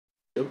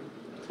All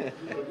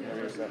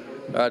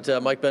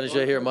right, Mike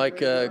Gbinije here. Mike,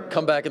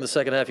 come back in the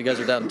second half. You guys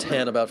are down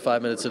 10 about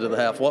 5 minutes into the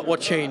half. What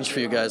changed for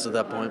you guys at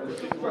that point?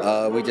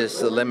 We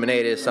just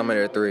eliminated some of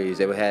their threes.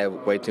 They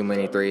had way too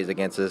many threes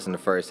against us in the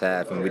first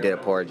half, and we did a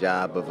poor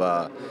job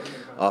of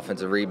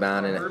defensive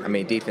rebounding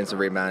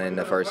in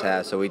the first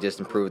half. So we just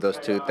improved those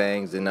two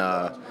things and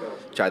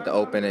tried to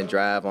open and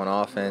drive on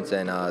offense,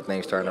 and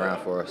things turned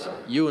around for us.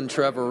 You and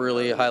Trevor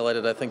really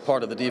highlighted, I think,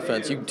 part of the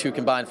defense. You two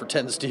combined for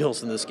 10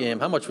 steals in this game.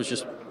 How much was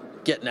just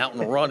getting out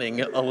and running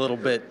a little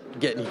bit,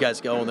 getting you guys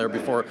going there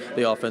before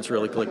the offense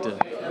really clicked in?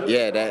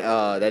 Yeah,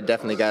 that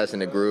definitely got us in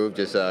the groove,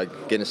 just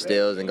getting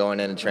steals and going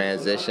into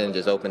transition,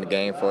 just opened the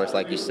game for us,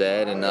 like you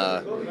said, and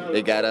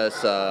it got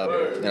us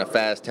in a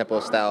fast tempo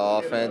style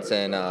offense,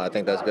 and I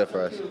think that's good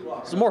for us.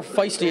 It's a more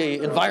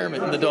feisty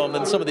environment in the Dome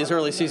than some of these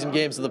early season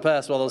games in the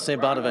past, all those same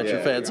Bonaventure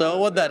fans. So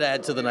what'd that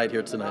add to the night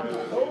here tonight?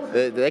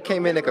 They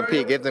came in to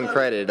compete. Give them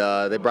credit.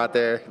 They brought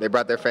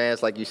their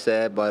fans, like you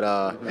said, but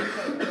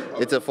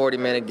it's a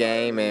 40-minute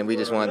game, and we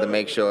just wanted to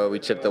make sure we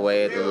chipped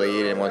away at the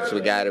lead, and once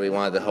we got it, we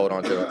wanted to hold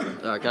on to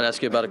it. I got to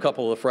ask you about a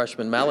couple of the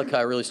freshmen.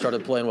 Malachi really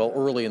started playing well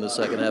early in the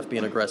second half,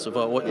 being aggressive.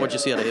 What'd you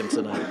see out of him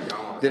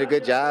tonight? Did a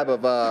good job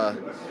of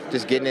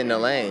just getting in the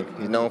lane.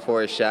 He's known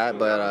for his shot,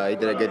 but he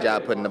did a good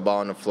job putting the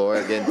ball on the floor,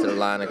 getting to the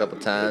line a couple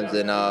times,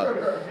 and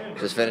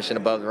just finishing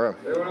above the rim.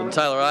 And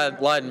Tyler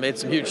Lydon made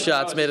some huge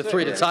shots, made a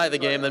 3 to tie the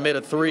game, then made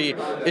a 3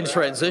 in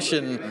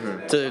transition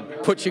to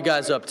put you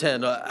guys up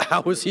 10.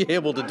 How was he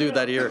able to do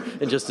that here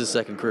in just his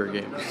second career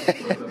game?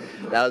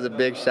 That was a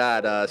big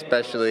shot,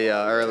 especially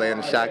early in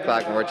the shot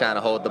clock when we're trying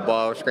to hold the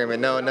ball. We're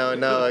screaming, no, no,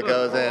 no, it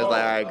goes in. It's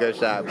like, all right, good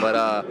shot.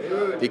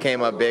 But he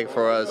came up big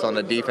for us on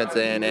the defense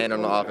end and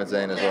on the offense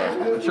end as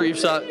well. I'm sure you've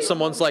saw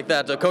someone like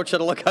that. Coach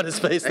had a look on his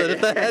face that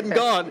if that hadn't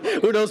gone,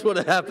 who knows what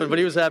would have happened, but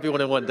he was happy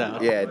when it went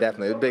down. Yeah,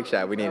 definitely. It was a big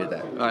shot. We needed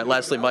that. All right,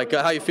 lastly, Mike,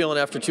 how you feeling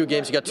after 2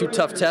 games? You got 2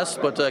 tough tests,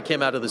 but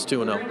came out of this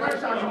 2-0.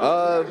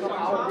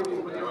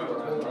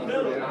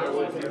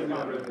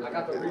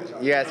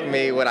 You asking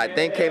me what I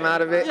think came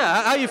out of it?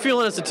 Yeah, how you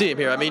feeling as a team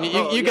here? I mean,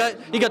 you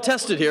got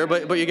tested here,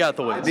 but you got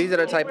the wins. These are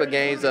the type of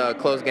games,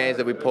 close games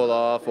that we pull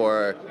off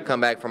or come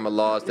back from a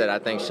loss that I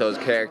think shows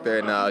character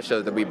and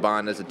shows that we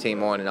bond as a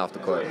team on and off the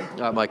court.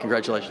 All right, Mike,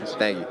 congratulations.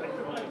 Thank you.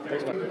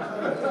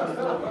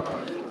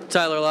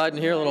 Tyler Lydon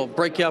here, a little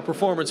breakout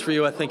performance for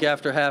you, I think,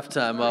 after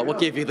halftime. What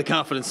gave you the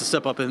confidence to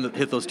step up and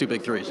hit those 2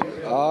 big threes?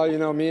 You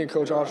know, me and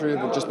Coach Autry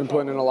have just been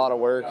putting in a lot of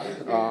work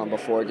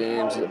before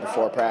games,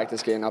 before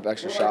practice, getting up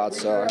extra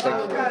shots. So I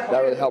think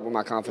that really helped with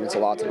my confidence a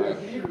lot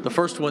tonight. The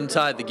first one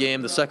tied the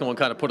game. The second one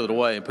kind of put it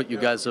away and put you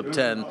guys up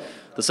 10.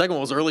 The second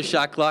one was early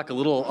shot clock, a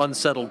little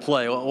unsettled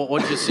play.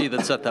 What did you see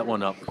that set that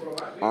one up?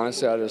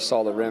 Honestly, I just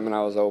saw the rim and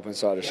I was open,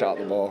 so I just shot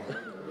the ball.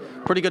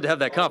 Pretty good to have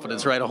that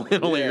confidence, right?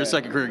 Only your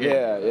second career game.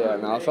 Yeah.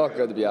 No, it felt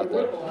good to be out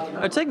there. All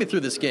right, take me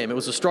through this game. It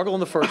was a struggle in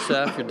the first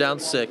half. You're down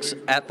 6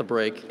 at the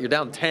break. You're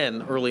down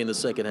 10 early in the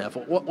second half.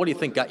 What do you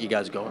think got you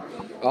guys going?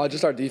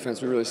 Just our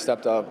defense. We really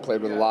stepped up,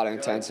 played with a lot of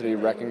intensity,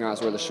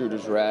 recognized where the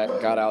shooters were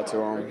at, got out to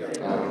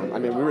them. I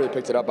mean, we really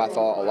picked it up, I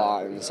thought, a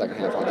lot in the second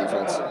half on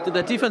defense. Did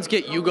that defense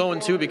get you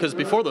going, too? Because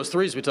before those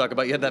threes we talk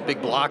about, you had that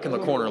big block in the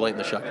corner late in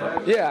the shot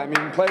clock. Yeah, I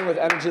mean, playing with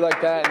energy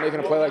like that and making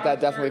a play like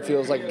that definitely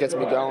feels like it gets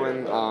me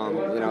going.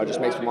 It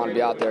just makes me want to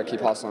be out there,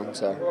 keep hustling.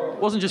 So it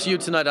wasn't just you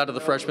tonight out of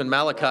the freshman.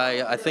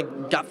 Malachi, I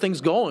think, got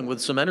things going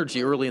with some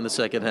energy early in the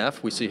second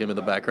half. We see him in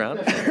the background.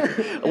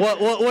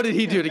 What did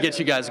he do to get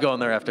you guys going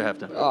there after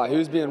halftime? He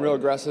was being real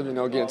aggressive,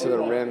 getting to the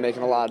rim,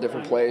 making a lot of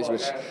different plays,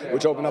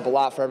 which opened up a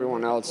lot for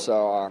everyone else.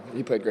 So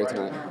he played great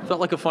tonight. Felt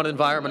like a fun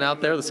environment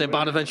out there. The same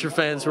Bonaventure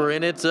fans were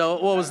in it.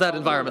 So what was that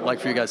environment like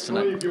for you guys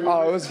tonight? It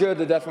was good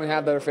to definitely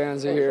have their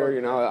fans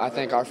here. I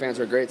think our fans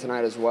were great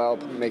tonight as well,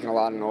 making a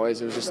lot of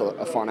noise. It was just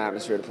a fun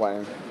atmosphere to play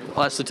in.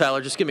 Lastly,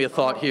 Tyler, just give me a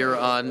thought here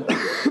on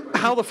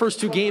how the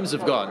first 2 games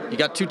have gone. You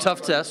got 2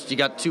 tough tests. You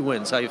got 2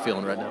 wins. How are you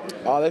feeling right now?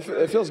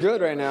 It feels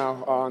good right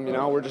now.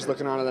 We're just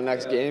looking on to the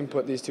next game,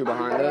 put these 2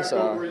 behind us.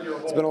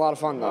 It's been a lot of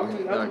fun, though.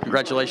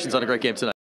 Congratulations on a great game tonight.